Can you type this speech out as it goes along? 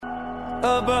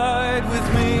Abide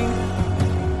with me.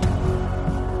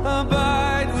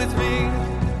 Abide with me.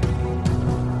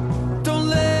 Don't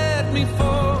let me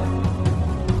fall.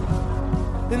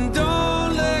 And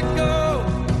don't let go.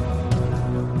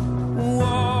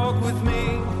 Walk with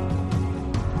me.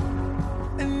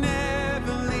 And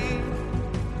never leave.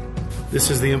 This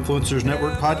is the Influencers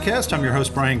Network podcast. I'm your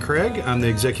host, Brian Craig. I'm the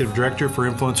Executive Director for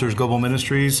Influencers Global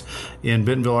Ministries in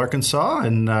Bentonville, Arkansas,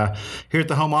 and here at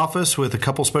the home office with a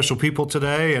couple special people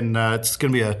today, and it's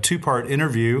going to be a two-part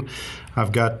interview.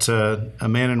 I've got a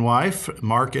man and wife,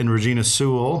 Mark and Regina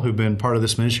Sewell, who've been part of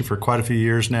this ministry for quite a few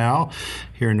years now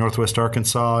here in Northwest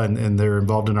Arkansas, and they're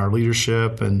involved in our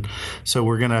leadership. And so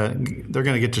they're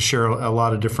going to get to share a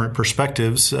lot of different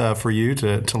perspectives for you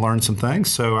to learn some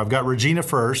things. So I've got Regina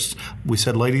first. We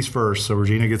said ladies first, so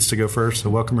Regina gets to go first. So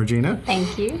welcome, Regina.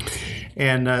 Thank you.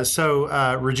 And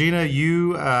Regina,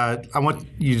 I want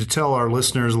you to tell our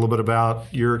listeners a little bit about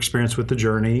your experience with the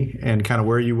journey and kind of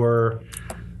where you were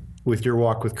with your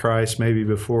walk with Christ, maybe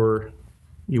before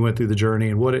you went through the journey,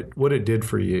 and what it did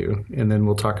for you, and then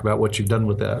we'll talk about what you've done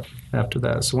with that after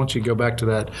that. So, once you go back to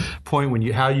that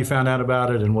point how you found out about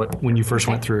it, and when you first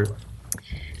went through.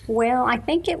 Well, I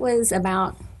think it was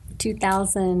about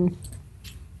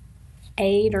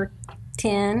 2008 or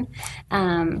 10,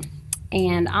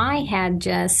 and I had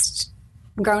just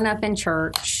grown up in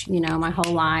church, my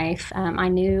whole life. I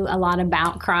knew a lot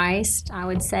about Christ. I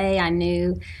would say I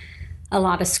knew a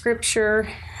lot of scripture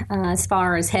as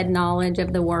far as head knowledge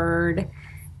of the Word.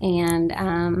 And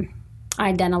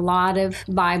I'd done a lot of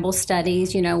Bible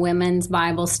studies, women's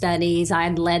Bible studies.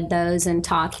 I'd led those and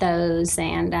taught those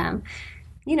and,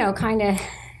 kind of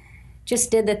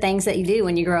just did the things that you do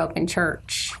when you grow up in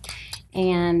church.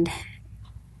 And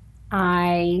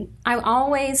I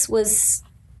always was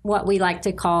what we like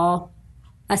to call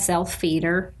a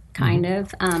self-feeder, kind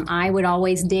of. I would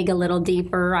always dig a little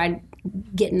deeper. I'd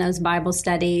get in those Bible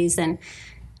studies and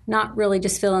not really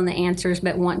just filling the answers,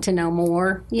 but want to know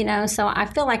more, So I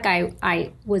feel like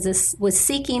I was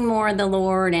seeking more of the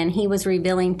Lord, and He was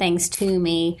revealing things to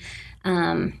me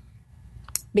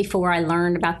before I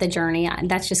learned about the journey.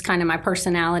 That's just kind of my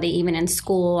personality. Even in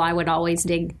school, I would always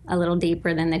dig a little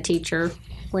deeper than the teacher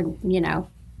would,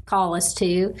 call us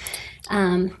to.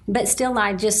 But still,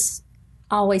 I just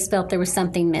always felt there was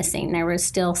something missing. There was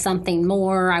still something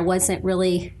more. I wasn't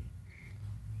really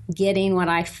getting what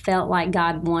I felt like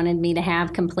God wanted me to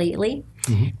have completely,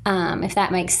 if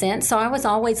that makes sense. So I was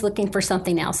always looking for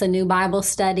something else, a new Bible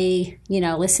study,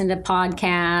 listen to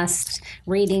podcasts,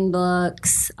 reading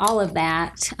books, all of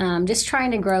that, just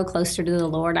trying to grow closer to the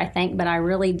Lord, I think. But I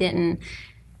really didn't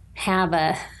have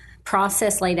a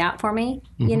process laid out for me.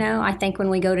 I think when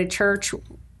we go to church,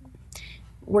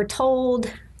 we're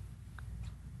told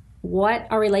what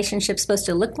our relationship's supposed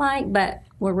to look like, but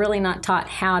we're really not taught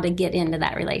how to get into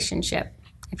that relationship,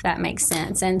 if that makes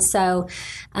sense. And so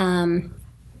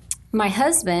my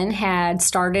husband had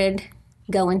started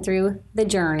going through the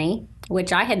journey,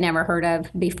 which I had never heard of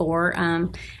before,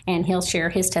 and he'll share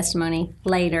his testimony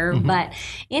later. But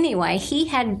anyway, he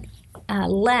had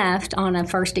left on a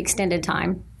first extended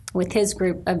time with his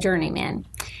group of journeymen.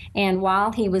 And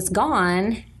while he was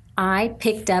gone, I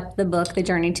picked up the book, The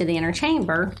Journey to the Inner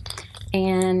Chamber.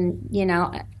 And,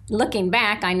 looking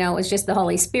back, I know it was just the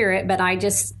Holy Spirit, but I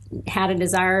just had a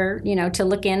desire, to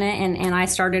look in it. And I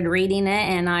started reading it,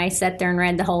 and I sat there and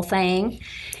read the whole thing.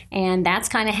 And that's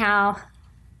kind of how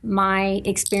my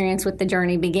experience with the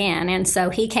journey began. And so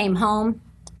he came home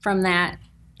from that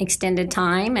extended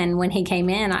time. And when he came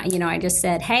in, I just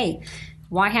said, hey,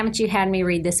 why haven't you had me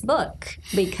read this book?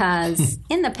 Because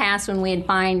in the past, when we'd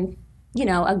find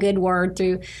a good word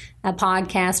through a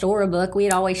podcast or a book,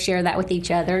 we'd always share that with each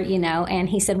other, and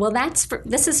he said, well,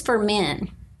 this is for men.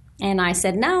 And I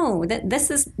said, no,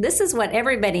 this is what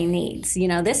everybody needs.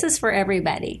 This is for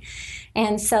everybody.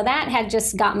 And so that had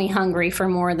just got me hungry for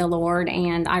more of the Lord.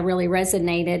 And I really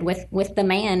resonated with the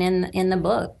man in the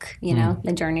book,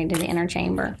 The Journey to the Inner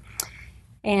Chamber.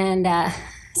 And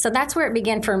so that's where it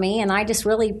began for me. And I just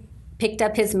really picked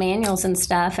up his manuals and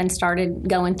stuff and started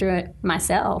going through it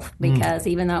myself, because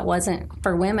even though it wasn't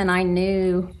for women, I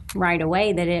knew right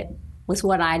away that it was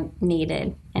what I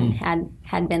needed and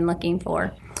had been looking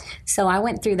for. So I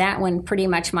went through that one pretty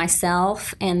much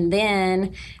myself, and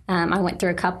then I went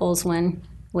through a couples one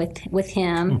with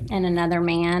him and another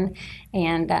man,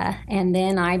 and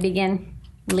then I began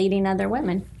leading other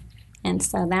women, and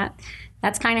so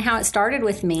that's kind of how it started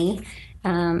with me.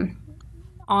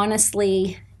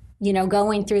 Honestly,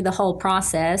 going through the whole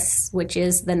process, which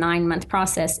is the 9-month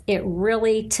process, it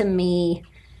really, to me,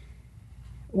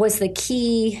 was the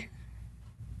key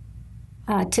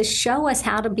to show us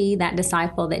how to be that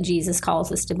disciple that Jesus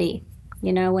calls us to be.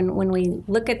 You know, when we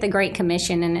look at the Great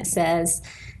Commission and it says,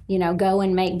 you know, go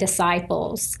and make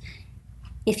disciples,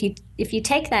 if you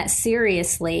take that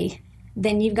seriously,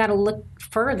 then you've got to look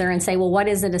further and say, well, what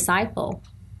is a disciple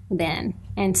then?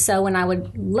 And so when I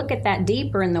would look at that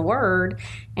deeper in the Word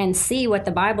and see what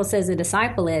the Bible says a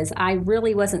disciple is, I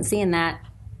really wasn't seeing that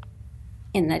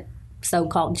in the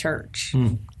so-called church.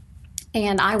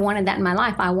 And I wanted that in my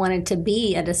life. I wanted to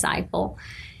be a disciple.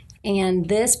 And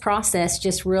this process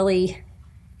just really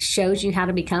shows you how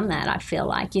to become that, I feel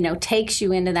like, you know, takes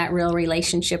you into that real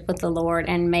relationship with the Lord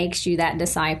and makes you that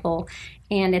disciple.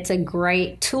 And it's a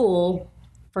great tool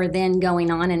for then going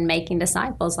on and making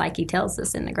disciples like he tells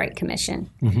us in the Great Commission.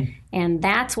 And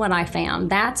that's what I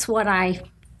found. That's what I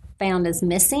found is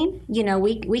missing. You know,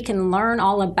 we can learn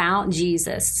all about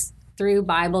Jesus through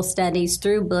Bible studies,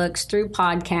 through books, through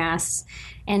podcasts,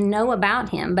 and know about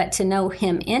him. But to know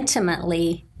him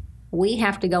intimately, we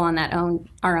have to go on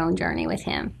our own journey with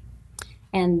him.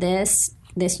 And this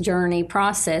journey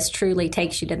process truly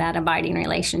takes you to that abiding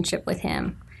relationship with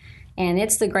him. And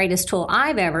it's the greatest tool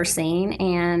I've ever seen.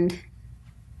 And,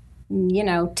 you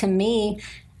know, to me,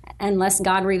 unless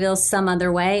God reveals some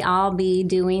other way, I'll be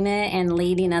doing it and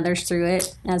leading others through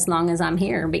it as long as I'm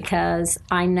here, because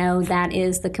I know that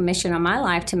is the commission on my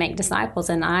life, to make disciples,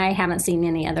 and I haven't seen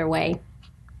any other way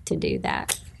to do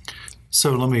that.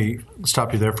 So let me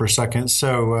stop you there for a second.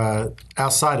 So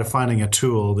outside of finding a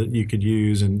tool that you could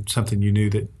use and something you knew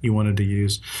that you wanted to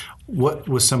use, what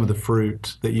was some of the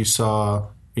fruit that you saw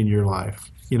in your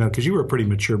life? You know, because you were a pretty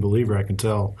mature believer, I can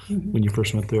tell, when you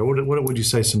first went there. What would you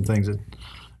say some things that...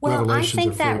 Well, I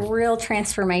think that real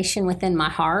transformation within my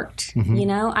heart, you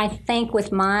know, I think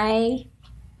with my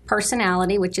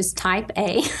personality, which is type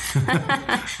A,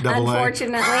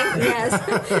 unfortunately,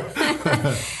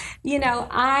 yes. You know,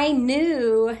 I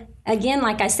knew, again,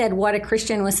 like I said, what a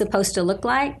Christian was supposed to look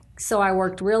like. So I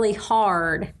worked really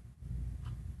hard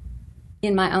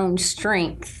in my own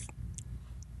strength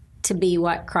to be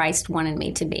what Christ wanted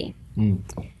me to be.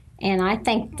 And I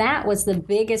think that was the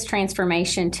biggest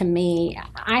transformation to me.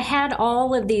 I had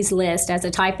all of these lists as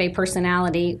a type A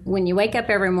personality. When you wake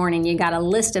up every morning, you got a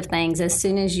list of things as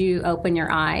soon as you open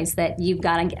your eyes that you've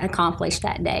got to accomplish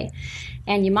that day.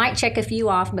 And you might check a few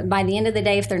off, but by the end of the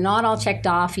day, if they're not all checked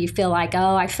off, you feel like,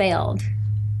 oh, I failed.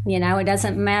 You know, it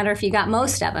doesn't matter if you got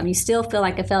most of them. You still feel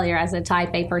like a failure as a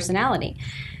type A personality.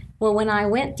 Well, when I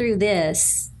went through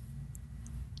this,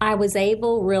 I was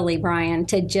able, really, Brian,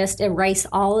 to just erase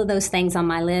all of those things on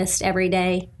my list every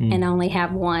day and only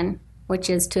have one,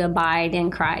 which is to abide in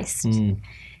Christ.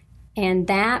 And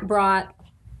that brought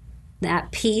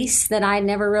that peace that I'd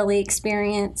never really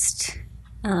experienced,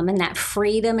 and that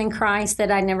freedom in Christ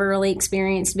that I'd never really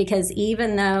experienced, because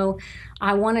even though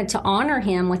I wanted to honor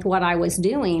him with what I was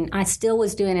doing, I still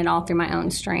was doing it all through my own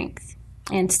strength.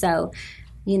 And so,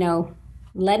 you know,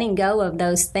 letting go of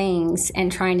those things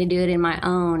and trying to do it in my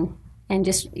own. And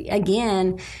just,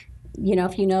 again, you know,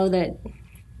 if you know that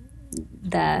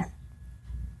the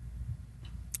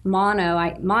motto,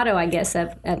 I guess,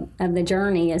 of the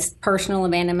journey is personal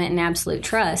abandonment and absolute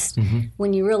trust.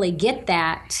 When you really get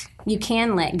that, you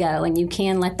can let go and you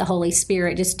can let the Holy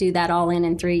Spirit just do that all in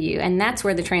and through you. And that's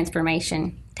where the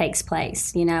transformation takes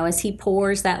place. You know, as he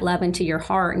pours that love into your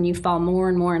heart and you fall more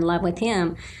and more in love with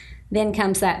him, then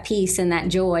comes that peace and that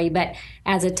joy. But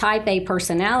as a type A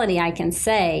personality, I can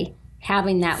say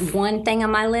having that one thing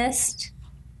on my list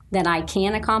that I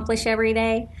can accomplish every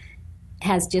day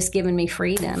has just given me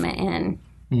freedom. And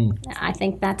I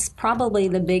think that's probably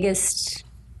the biggest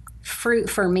fruit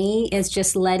for me, is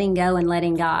just letting go and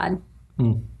letting God.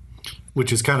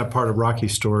 Which is kind of part of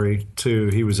Rocky's story, too.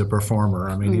 He was a performer.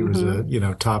 I mean, he was a, you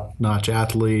know, top-notch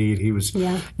athlete. He was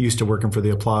used to working for the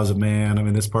applause of man. I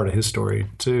mean, that's part of his story,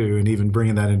 too, and even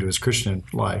bringing that into his Christian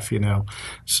life, you know.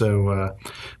 So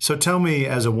tell me,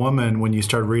 as a woman, when you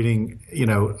start reading, you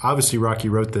know, obviously Rocky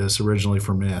wrote this originally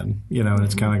for men, you know, and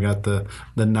it's kind of got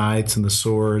the knights and the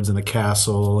swords and the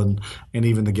castle and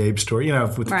even the Gabe story, you know,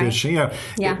 with the fishing. You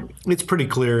know, it's pretty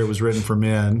clear it was written for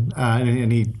men, and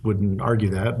he wouldn't argue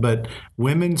that, but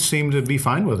women seem to be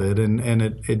fine with it, and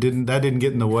it didn't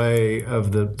get in the way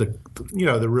of the you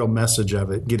know, the real message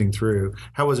of it getting through.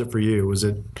 How was it for you? Was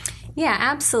it? Yeah,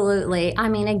 absolutely. I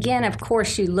mean, again, of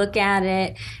course, you look at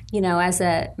it, you know, as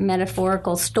a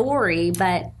metaphorical story,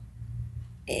 but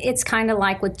it's kind of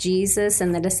like with Jesus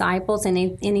and the disciples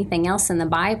and anything else in the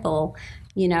Bible.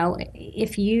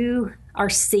 if you are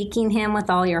seeking him with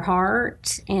all your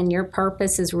heart and your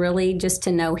purpose is really just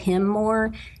to know him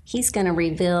more, he's going to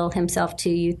reveal himself to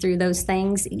you through those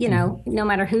things. No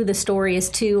matter who the story is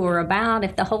to or about,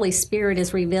 if the Holy Spirit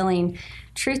is revealing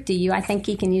truth to you, I think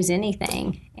he can use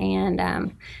anything. And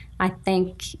I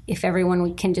think if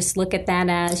everyone can just look at that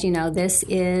as, this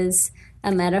is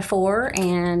a metaphor,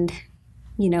 and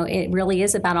it really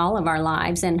is about all of our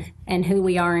lives and who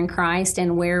we are in Christ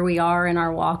and where we are in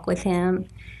our walk with him.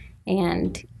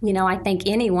 And, I think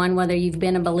anyone, whether you've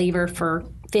been a believer for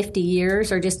 50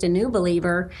 years or just a new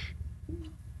believer,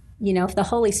 if the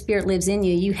Holy Spirit lives in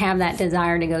you, you have that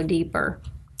desire to go deeper.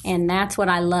 And that's what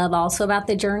I love also about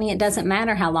the journey. It doesn't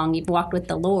matter how long you've walked with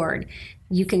the Lord.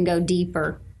 You can go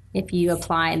deeper if you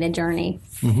apply the journey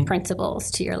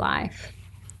principles to your life.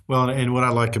 Well, and what I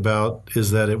like about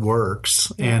is that it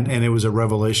works, and it was a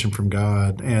revelation from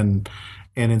God, and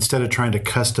instead of trying to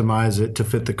customize it to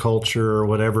fit the culture or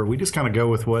whatever, we just kind of go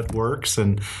with what works,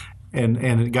 and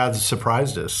God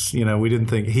surprised us. He didn't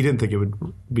think it would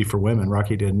be for women.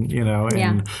 Rocky didn't,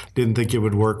 didn't think it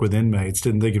would work with inmates,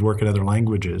 didn't think it'd work in other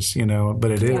languages,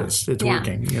 but it is. It's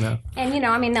working, And,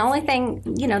 the only thing,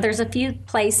 there's a few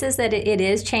places that it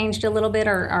is changed a little bit,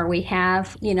 or we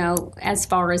have, as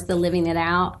far as the living it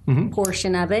out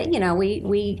portion of it,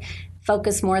 we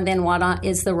focus more than what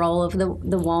is the role of the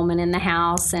woman in the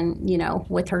house and,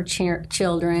 with her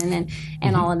children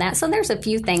and all of that. So there's a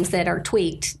few things that are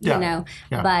tweaked,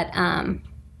 but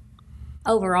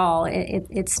overall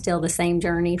it's still the same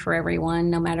journey for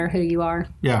everyone, no matter who you are.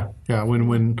 Yeah.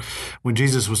 When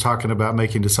Jesus was talking about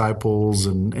making disciples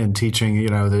and teaching,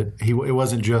 that it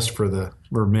wasn't just for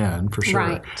men, for sure.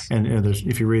 Right. And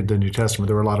if you read the New Testament,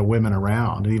 there were a lot of women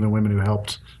around, and even women who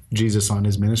helped Jesus on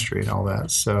his ministry and all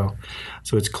that. So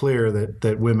it's clear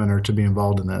that women are to be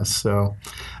involved in this. So,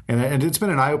 and it's been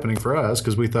an eye-opening for us,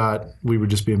 because we thought we would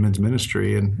just be a men's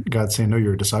ministry, and God's saying, no,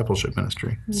 you're a discipleship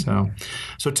ministry.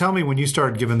 So tell me, when you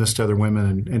started giving this to other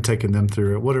women and taking them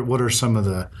through it, what are some of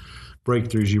the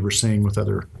breakthroughs you were seeing with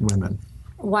other women?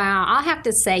 Wow. I'll have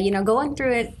to say, going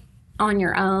through it on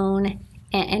your own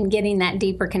and getting that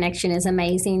deeper connection is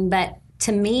amazing. But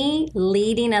to me,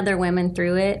 leading other women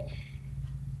through it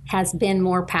has been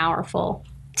more powerful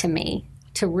to me,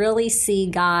 to really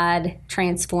see God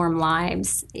transform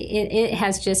lives. It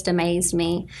has just amazed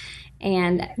me.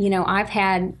 And, I've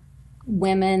had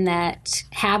women that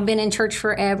have been in church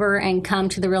forever and come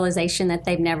to the realization that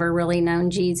they've never really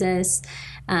known Jesus.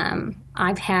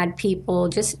 I've had people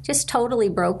just totally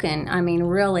broken.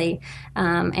 Really.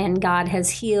 And God has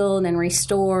healed and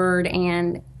restored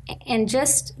and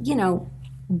just,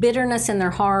 bitterness in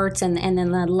their hearts, and then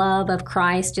the love of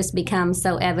Christ just becomes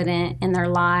so evident in their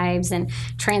lives and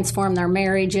transform their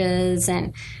marriages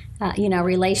and,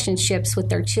 relationships with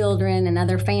their children and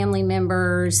other family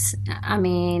members.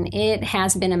 It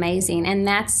has been amazing. And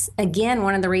that's, again,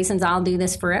 one of the reasons I'll do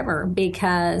this forever,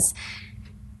 because,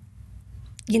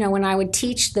 when I would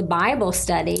teach the Bible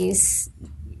studies,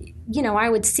 I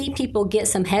would see people get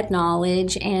some head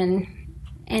knowledge and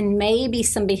maybe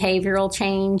some behavioral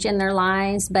change in their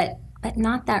lives, but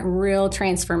not that real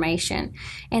transformation.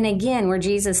 And again, where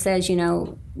Jesus says,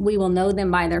 we will know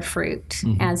them by their fruit.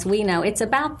 As we know, it's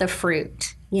about the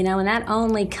fruit, and that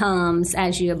only comes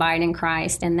as you abide in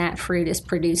Christ, and that fruit is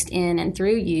produced in and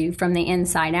through you from the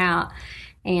inside out.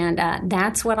 And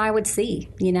that's what I would see,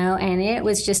 and it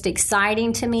was just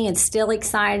exciting to me. It's still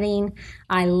exciting.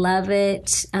 I love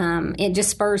it. It just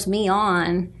spurs me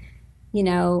on,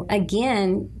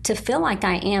 again, to feel like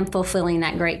I am fulfilling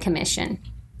that Great Commission.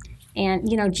 And,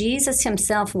 Jesus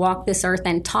himself walked this earth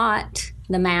and taught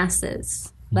the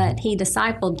masses, but he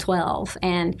discipled 12.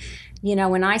 And,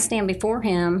 when I stand before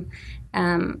him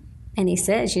and he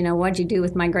says, what'd you do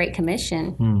with my Great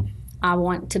Commission? I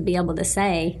want to be able to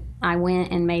say, I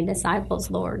went and made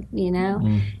disciples, Lord,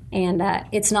 And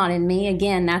it's not in me.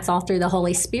 Again, that's all through the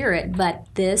Holy Spirit. But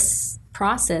this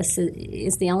process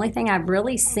is the only thing I've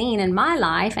really seen in my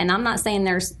life, and I'm not saying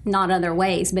there's not other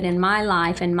ways, but in my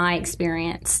life and my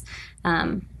experience,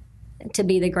 to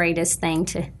be the greatest thing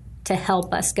to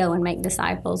help us go and make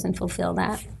disciples and fulfill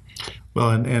that.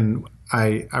 Well, and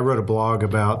I wrote a blog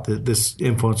about this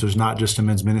influencer is not just a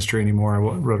men's ministry anymore. I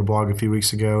wrote a blog a few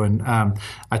weeks ago, and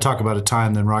I talk about a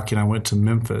time that Rocky and I went to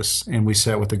Memphis, and we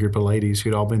sat with a group of ladies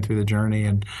who'd all been through the journey,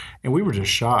 and we were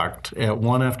just shocked. At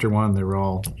one after one, they were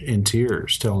all in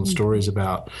tears telling stories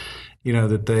about,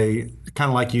 that they, kind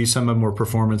of like you, some of them were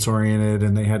performance-oriented,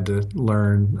 and they had to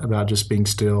learn about just being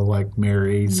still, like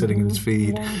Mary, sitting at his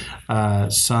feet.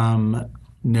 Some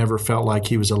never felt like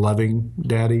he was a loving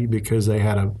daddy because they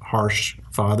had a harsh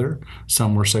father.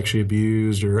 Some were sexually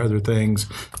abused or other things,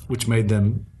 which made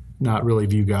them not really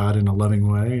view God in a loving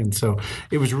way. And so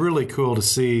it was really cool to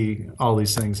see all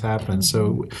these things happen.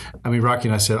 So, I mean, Rocky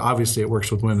and I said, obviously it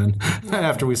works with women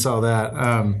after we saw that.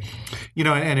 And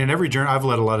in every journey, I've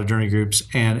led a lot of journey groups,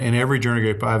 and in every journey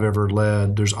group I've ever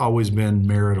led, there's always been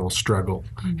marital struggle,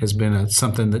 has been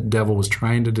something that devil was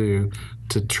trying to do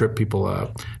to trip people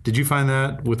up. Did you find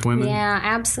that with women? Yeah,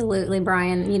 absolutely,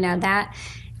 Brian. that,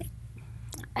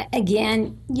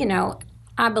 again,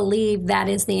 I believe that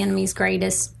is the enemy's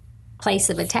greatest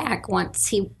place of attack. Once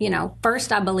he,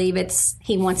 first I believe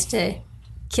he wants to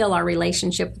kill our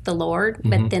relationship with the Lord,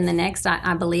 but then the next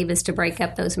I believe is to break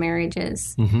up those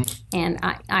marriages. And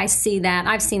I see that.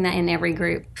 I've seen that in every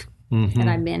group that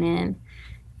I've been in.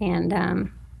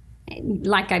 And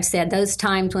like I've said, those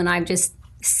times when I've just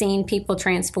seen people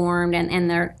transformed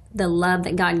and the love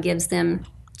that God gives them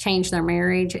change their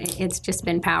marriage, it's just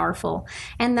been powerful.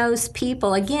 And those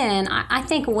people, again, I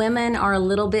think women are a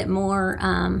little bit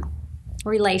more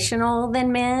relational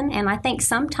than men, and I think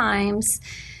sometimes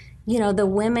the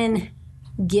women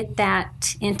get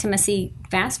that intimacy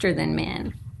faster than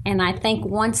men, and I think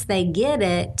once they get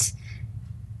it,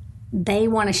 they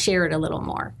want to share it a little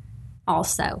more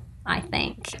also. I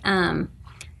think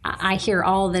I hear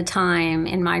all the time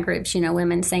in my groups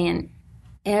women saying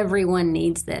everyone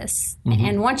needs this,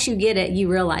 and once you get it, you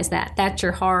realize that that's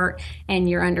your heart, and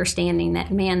you're understanding that,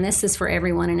 man, this is for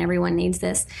everyone and everyone needs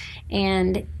this.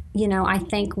 And I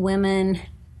think women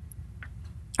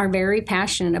are very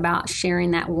passionate about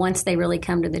sharing that once they really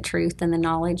come to the truth and the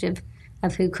knowledge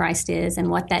of who Christ is and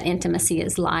what that intimacy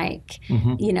is like.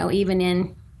 Even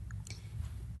in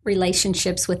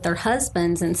relationships with their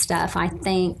husbands and stuff, I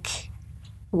think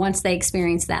once they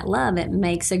experience that love, it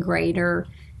makes a greater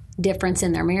difference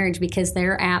in their marriage because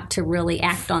they're apt to really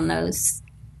act on those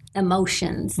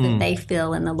emotions that they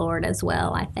feel in the Lord as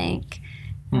well, I think.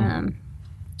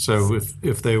 So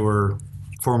if they were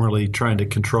formerly trying to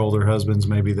control their husbands,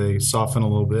 maybe they soften a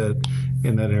little bit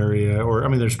in that area. Or, I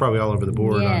mean, there's probably all over the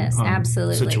board yes, on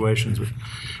absolutely. situations.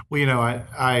 Well,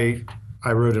 I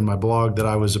wrote in my blog that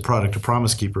I was a product of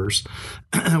Promise Keepers,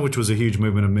 which was a huge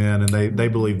movement of men, and they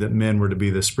believed that men were to be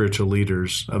the spiritual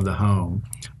leaders of the home.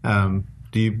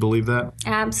 Do you believe that?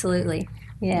 Absolutely.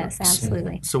 Yes,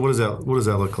 absolutely. So what does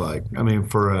that look like? I mean,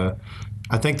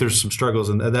 I think there's some struggles,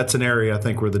 and that's an area I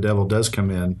think where the devil does come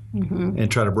in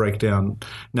and try to break down.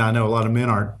 Now, I know a lot of men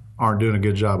aren't doing a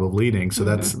good job of leading, so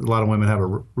that's a lot of women have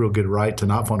a real good right to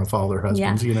not want to follow their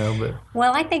husbands, But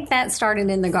well, I think that started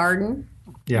in the garden.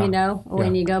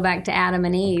 When you go back to Adam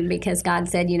and Eve, because God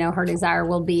said, her desire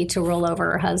will be to rule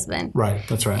over her husband. Right,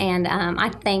 that's right. And I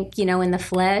think, in the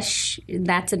flesh,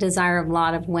 that's a desire of a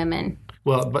lot of women.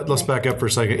 Well, but let's back up for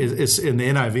a second. It's in the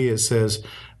NIV, it says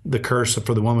the curse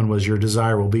for the woman was your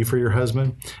desire will be for your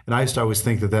husband. And I used to always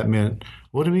think that meant,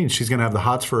 what do you mean? She's going to have the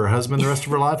hots for her husband the rest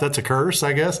of her life? That's a curse,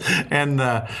 I guess. And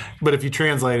but if you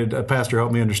translate it, Pastor,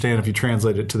 help me understand, if you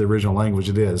translate it to the original language,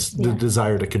 it is the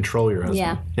desire to control your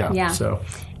husband. Yeah. So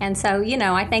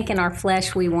I think in our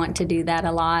flesh we want to do that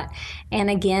a lot. And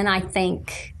again, I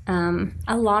think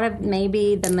a lot of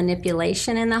maybe the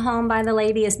manipulation in the home by the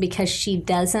lady is because she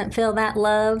doesn't feel that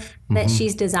love that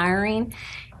she's desiring.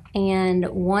 And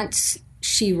once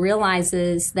she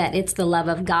realizes that it's the love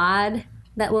of God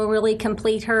that will really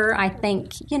complete her, I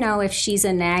think, if she's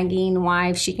a nagging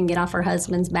wife, she can get off her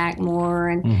husband's back more.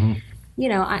 And,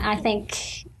 I think,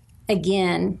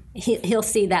 again, he'll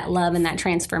see that love and that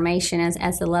transformation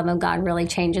as the love of God really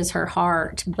changes her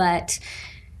heart. But,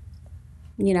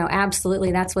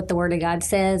 absolutely, that's what the Word of God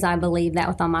says. I believe that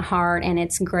with all my heart, and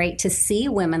it's great to see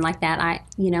women like that.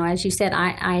 As you said,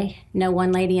 I know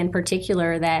one lady in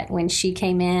particular that when she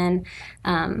came in,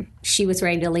 she was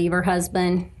ready to leave her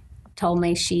husband, told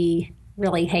me she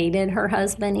really hated her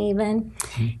husband even.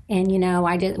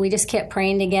 And, we just kept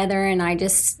praying together, and I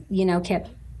just, kept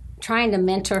trying to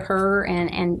mentor her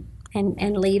and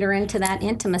lead her into that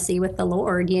intimacy with the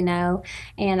Lord,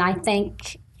 And I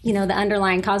think, the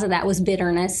underlying cause of that was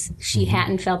bitterness. She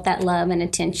hadn't felt that love and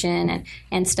attention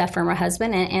and stuff from her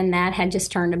husband, and that had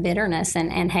just turned to bitterness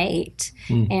and hate.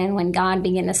 And when God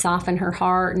began to soften her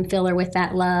heart and fill her with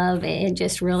that love, it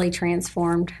just really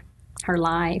transformed her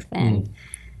life. And,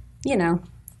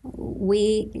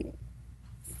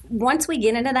 once we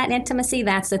get into that intimacy,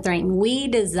 that's the thing. We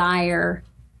desire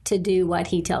to do what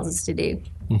he tells us to do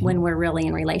when we're really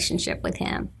in relationship with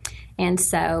him. And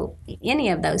so any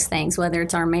of those things, whether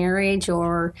it's our marriage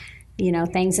or,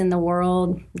 things in the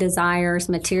world, desires,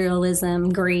 materialism,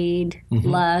 greed,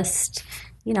 lust,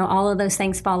 all of those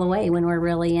things fall away when we're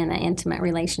really in an intimate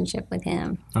relationship with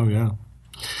Him. Oh, yeah.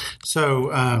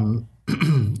 So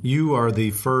you are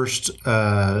the first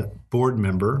board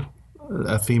member,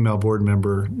 a female board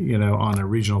member, on a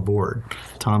regional board.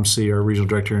 Tom C., our regional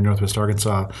director in Northwest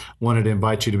Arkansas, wanted to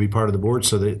invite you to be part of the board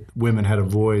so that women had a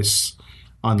voice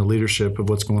on the leadership of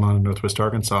what's going on in Northwest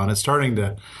Arkansas. And it's starting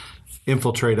to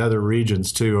infiltrate other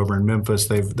regions too. Over in Memphis,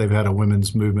 they've had a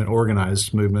women's movement,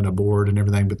 organized movement, a board and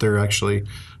everything, but they're actually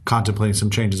contemplating some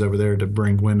changes over there to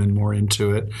bring women more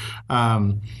into it.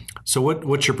 So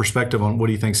what's your perspective on what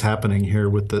do you think's happening here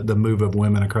with the move of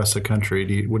women across the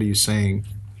country? What are you seeing?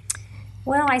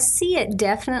 Well, I see it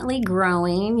definitely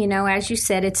growing. As you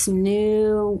said, it's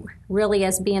new really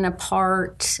as being a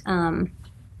part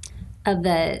of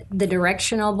the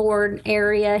directional board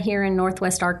area here in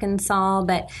Northwest Arkansas.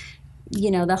 But,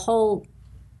 the whole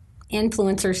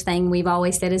influencers thing we've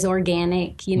always said is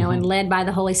organic, and led by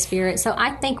the Holy Spirit. So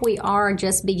I think we are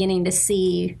just beginning to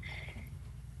see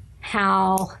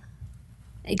how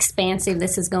expansive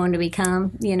this is going to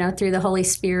become, through the Holy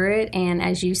Spirit. And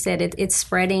as you said, it's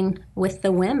spreading with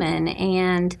the women.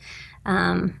 And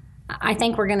I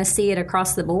think we're going to see it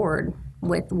across the board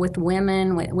with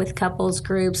women, with couples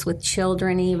groups, with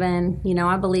children even.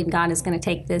 I believe God is going to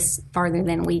take this farther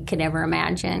than we could ever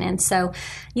imagine. And so,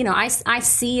 I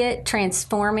see it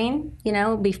transforming,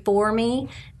 before me.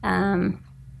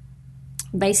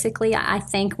 Basically, I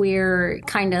think we're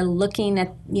kind of looking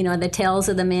at, the tails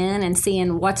of the men and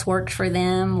seeing what's worked for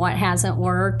them, what hasn't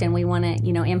worked, and we want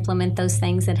to, implement those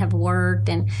things that have worked.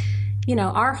 And,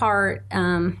 our heart,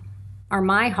 or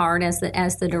my heart as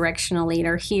the directional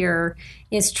leader here,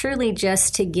 is truly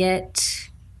just to get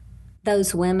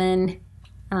those women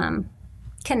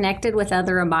connected with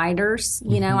other abiders.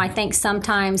 I think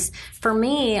sometimes for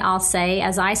me, I'll say,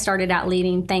 as I started out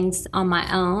leading things on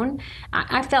my own,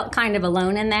 I felt kind of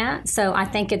alone in that. So I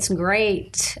think it's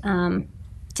great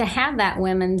to have that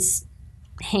women's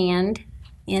hand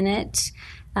in it,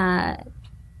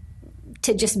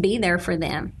 to just be there for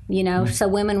them, so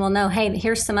women will know, hey,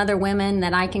 here's some other women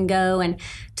that I can go and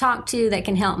talk to that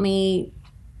can help me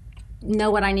know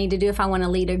what I need to do if I want to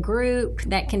lead a group,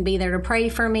 that can be there to pray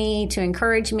for me, to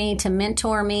encourage me, to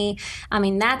mentor me. I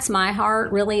mean, that's my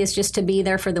heart really, is just to be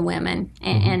there for the women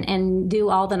and do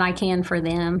all that I can for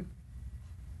them.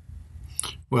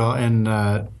 Well, and,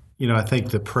 I think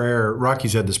the prayer,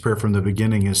 Rocky's had this prayer from the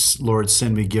beginning, is, Lord,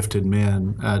 send me gifted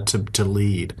men to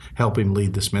lead, help him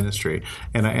lead this ministry.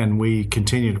 And we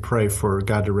continue to pray for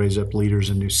God to raise up leaders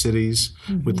in new cities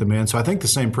with the men. So I think the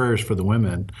same prayer is for the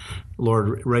women.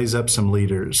 Lord, raise up some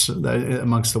leaders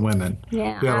amongst the women who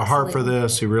have a heart for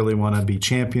this, who really want to be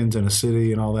champions in a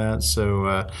city and all that.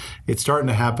 So it's starting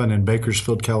to happen in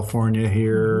Bakersfield, California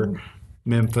here,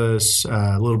 Memphis,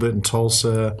 a little bit in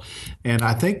Tulsa, and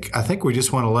I think we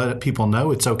just want to let people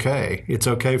know it's okay. It's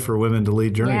okay for women to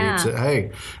lead Journey. Yeah. Hey,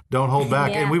 don't hold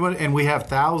back. Yeah. And we have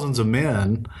thousands of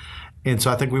men, and so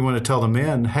I think we want to tell the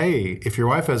men, hey, if your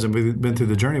wife hasn't been through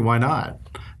the journey, why not?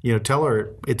 Tell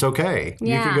her it's okay.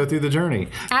 Yeah. You can go through the journey.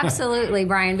 Absolutely,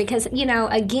 Brian, because,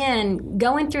 again,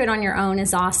 going through it on your own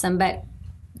is awesome, but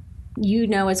you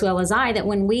know as well as I that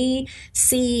when we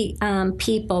see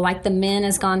people, like the men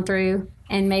has gone through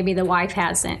and maybe the wife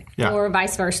hasn't, or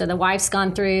vice versa, the wife's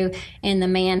gone through and the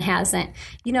man hasn't,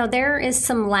 there is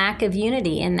some lack of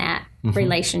unity in that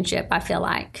relationship, I feel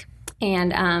like.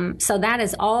 And so that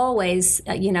is always,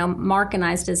 Mark and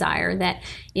I's desire, that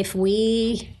if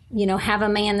we, have a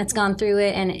man that's gone through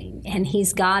it and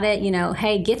he's got it,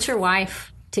 hey, get your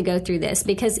wife to go through this,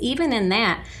 because even in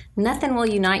that, nothing will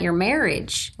unite your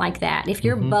marriage like that. If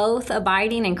you're both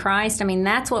abiding in Christ, I mean,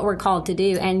 that's what we're called to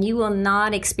do, and you will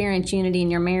not experience unity in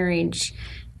your marriage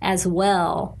as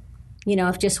well,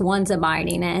 if just one's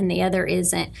abiding and the other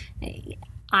isn't.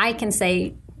 I can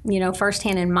say,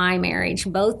 firsthand in my marriage,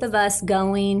 both of us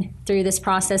going through this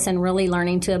process and really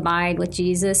learning to abide with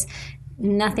Jesus,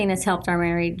 nothing has helped our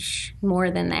marriage more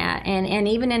than that. And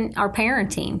even in our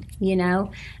parenting,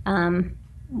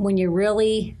 when you're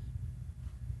really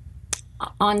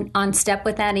on step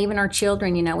with that, even our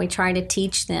children, we try to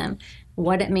teach them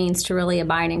what it means to really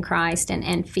abide in Christ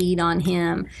and feed on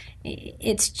Him.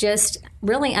 It's just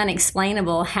really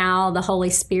unexplainable how the Holy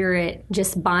Spirit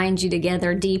just binds you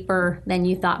together deeper than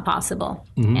you thought possible.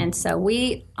 And so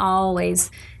we always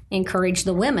encourage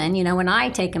the women, when I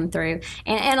take them through.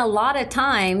 And a lot of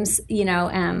times,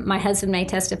 my husband may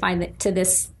testify to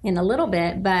this in a little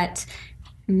bit, but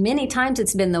many times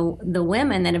it's been the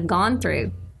women that have gone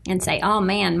through and say, oh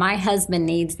man, my husband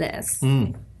needs this,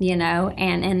 and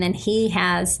then he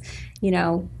has,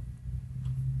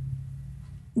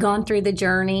 gone through the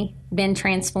journey, been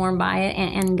transformed by it,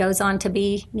 and goes on to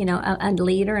be, a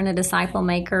leader and a disciple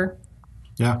maker.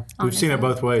 Yeah, we've seen it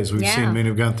both ways. We've Yeah. seen men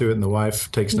who've gone through it, and the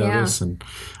wife takes notice. Yeah. And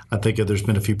I think there's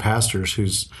been a few pastors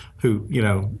who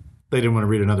they didn't want to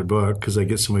read another book because they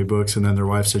get so many books, and then their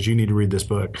wife says, "You need to read this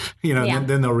book." Yeah.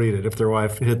 Then they'll read it if their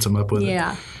wife hits them up with it.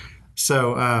 Yeah.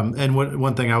 So, and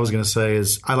one thing I was going to say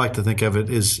is I like to think of it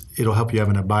is it'll help you have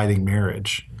an abiding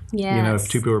marriage. Yes. If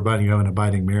two people are abiding, you have an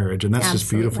abiding marriage, and that's just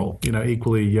beautiful.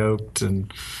 Equally yoked,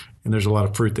 and there's a lot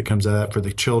of fruit that comes out of that for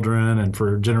the children and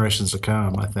for generations to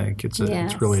come. I think it's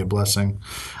really a blessing.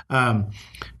 Do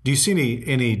you see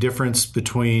any difference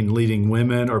between leading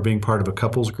women or being part of a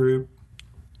couples group?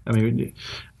 I mean,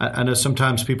 I know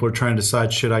sometimes people are trying to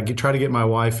decide, should I try to get my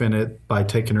wife in it by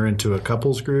taking her into a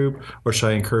couples group, or should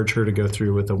I encourage her to go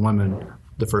through with a woman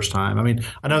the first time? I mean,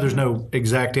 I know there's no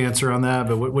exact answer on that,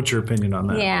 but what's your opinion on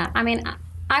that? Yeah, I mean,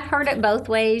 I've heard it both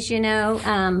ways,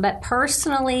 but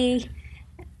personally,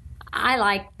 I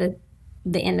like the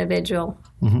individual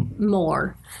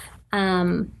more.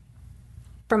 From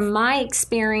my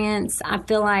experience, I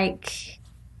feel like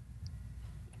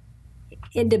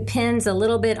it depends a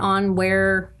little bit on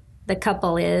where the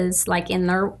couple is, like in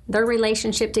their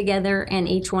relationship together and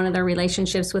each one of their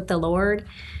relationships with the Lord.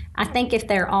 I think if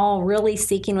they're all really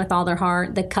seeking with all their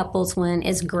heart, the couples one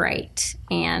is great,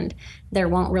 and there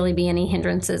won't really be any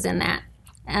hindrances in that.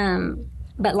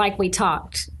 But like we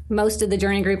talked, most of the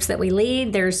journey groups that we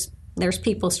lead, there's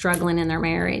people struggling in their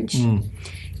marriage.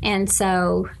 And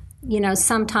so,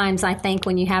 sometimes I think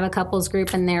when you have a couples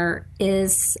group and there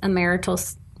is a marital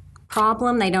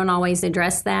problem, they don't always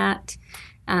address that.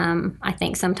 I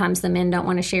think sometimes the men don't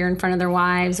want to share in front of their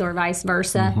wives or vice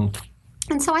versa.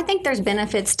 And so I think there's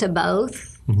benefits to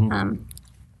both.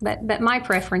 But my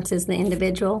preference is the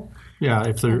individual. Yeah,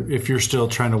 if you're still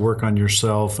trying to work on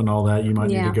yourself and all that, you might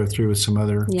need to go through with some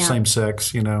other same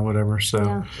sex, whatever.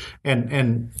 So,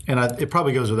 and it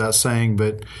probably goes without saying,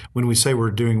 but when we say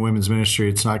we're doing women's ministry,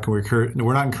 it's not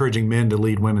we're not encouraging men to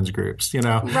lead women's groups.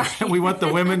 Right. We want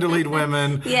the women to lead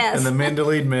women, and the men to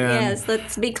lead men. Yes,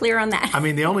 let's be clear on that. I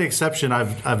mean, the only exception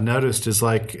I've noticed is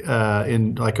like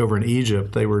over in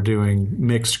Egypt, they were doing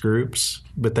mixed groups,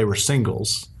 but they were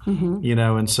singles.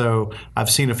 And so I've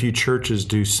seen a few churches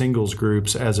do singles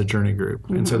groups as a journey group,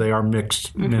 and so they are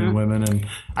mixed men and women, and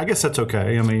I guess that's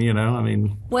okay. I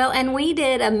mean, well, and we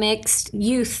did a mixed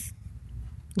youth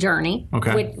journey,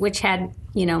 which had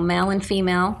male and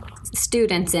female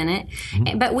students in it,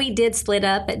 but we did split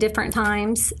up at different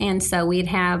times, and so we'd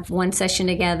have one session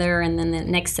together and then the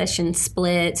next session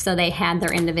split, so they had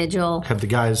their individual. Have the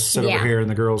guys sit over here and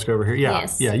the girls go over here.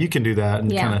 Yeah, you can do that,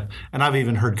 and and I've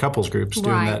even heard couples groups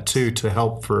doing that too to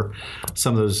help for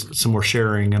some more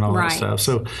sharing and all that stuff.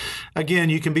 So again,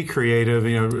 you can be creative.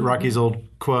 Rocky's old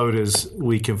quote is,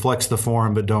 "We can flex the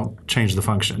form, but don't change the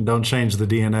function. Don't change the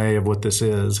DNA of what this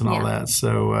is and all that."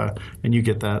 So and you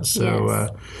get that. So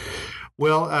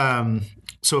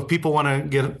so if people want to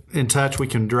get in touch, we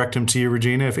can direct them to you,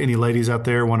 Regina. If any ladies out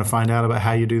there want to find out about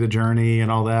how you do the journey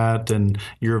and all that, and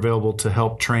you're available to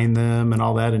help train them and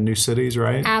all that in new cities,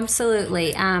 right?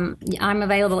 Absolutely. I'm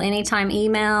available anytime,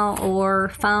 email or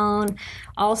phone.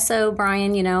 Also,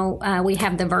 Brian, we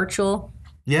have the virtual.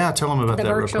 Yeah, tell them about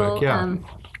that real quick. Yeah.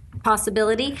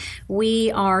 Possibility.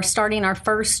 We are starting our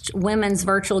first women's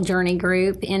virtual journey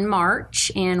group in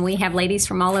March, and we have ladies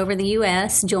from all over the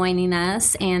U.S. joining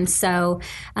us. And so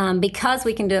because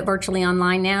we can do it virtually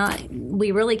online now,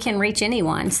 we really can reach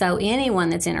anyone. So anyone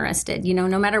that's interested,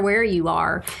 no matter where you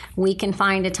are, we can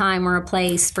find a time or a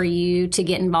place for you to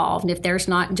get involved. If there's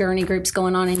not journey groups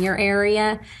going on in your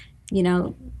area,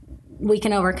 we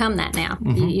can overcome that now.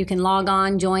 You can log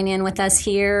on, join in with us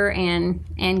here,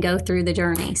 and go through the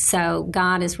journey. So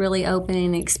God is really opening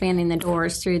and expanding the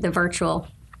doors through the virtual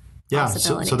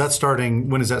possibilities. So that's starting.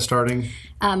 When is that starting?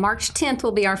 March 10th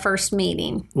will be our first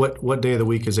meeting. What day of the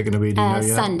week is it going to be? Do you know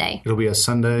yet? Sunday. It'll be a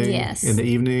Sunday. Yes. In the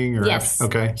evening. Or yes.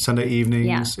 Okay. Sunday evenings.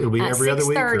 Yeah. It'll be every other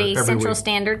week. 6:30 every Central week?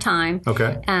 Standard Time.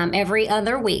 Okay. Every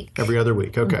other week. Every other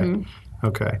week. Okay.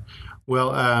 Okay.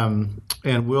 Well,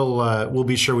 and we'll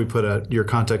be sure we put your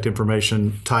contact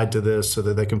information tied to this so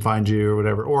that they can find you or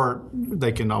whatever, or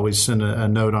they can always send a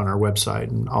note on our website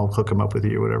and I'll hook them up with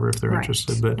you or whatever if they're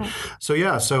interested. But so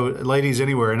ladies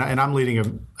anywhere, and I'm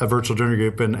leading a virtual journey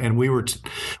group, and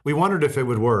we wondered if it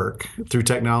would work through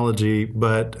technology,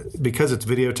 but because it's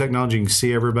video technology, you can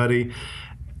see everybody.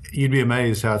 you'd be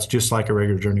amazed how it's just like a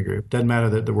regular journey group. Doesn't matter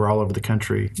that we're all over the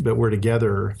country, but we're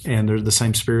together, and there's the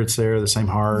same spirits there, the same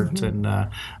heart, and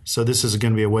so this is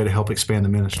going to be a way to help expand the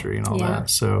ministry and all that.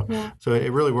 So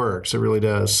it really works. It really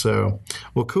does. So,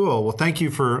 well, cool. Well, thank you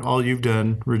for all you've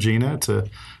done, Regina, to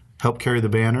help carry the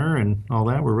banner and all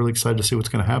that. We're really excited to see what's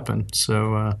going to happen.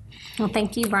 So, well,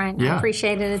 thank you, Brian. Yeah. I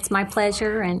appreciate it. It's my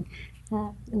pleasure, and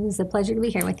it was a pleasure to be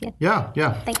here with you.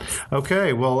 Yeah. Thanks.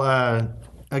 Okay. Well,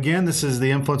 again, this is the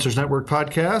Influencers Network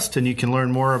podcast, and you can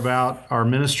learn more about our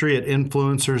ministry at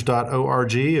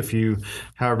influencers.org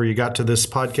however you got to this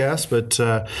podcast. But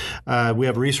we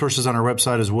have resources on our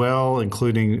website as well,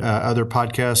 including other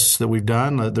podcasts that we've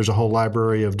done. There's a whole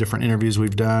library of different interviews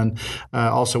we've done.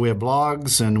 Also, we have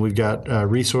blogs, and we've got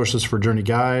resources for journey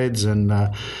guides. And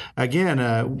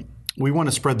again, we want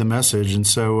to spread the message, and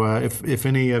so if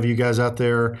any of you guys out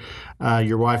there,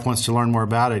 your wife wants to learn more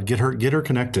about it, get her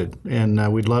connected,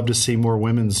 and we'd love to see more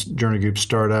women's journey groups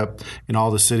start up in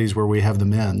all the cities where we have the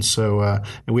men. So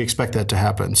and we expect that to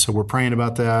happen. So we're praying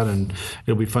about that, and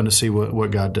it'll be fun to see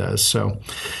what God does. So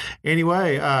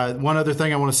anyway, one other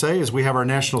thing I want to say is we have our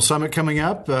national summit coming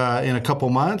up in a couple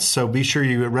months. So be sure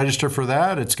you register for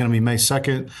that. It's going to be May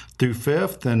 2nd through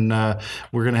 5th, and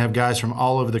we're going to have guys from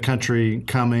all over the country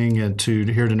coming and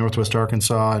here to Northwest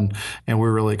Arkansas, and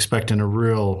we're really expecting a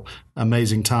real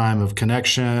amazing time of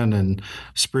connection and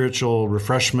spiritual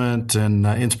refreshment and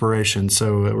inspiration.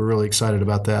 So we're really excited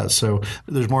about that. So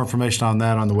there's more information on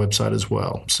that on the website as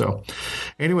well. So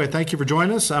anyway, thank you for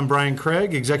joining us. I'm Brian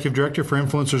Craig, Executive Director for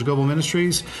Influencers Global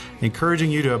Ministries, encouraging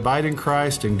you to abide in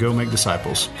Christ and go make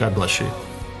disciples. God bless you.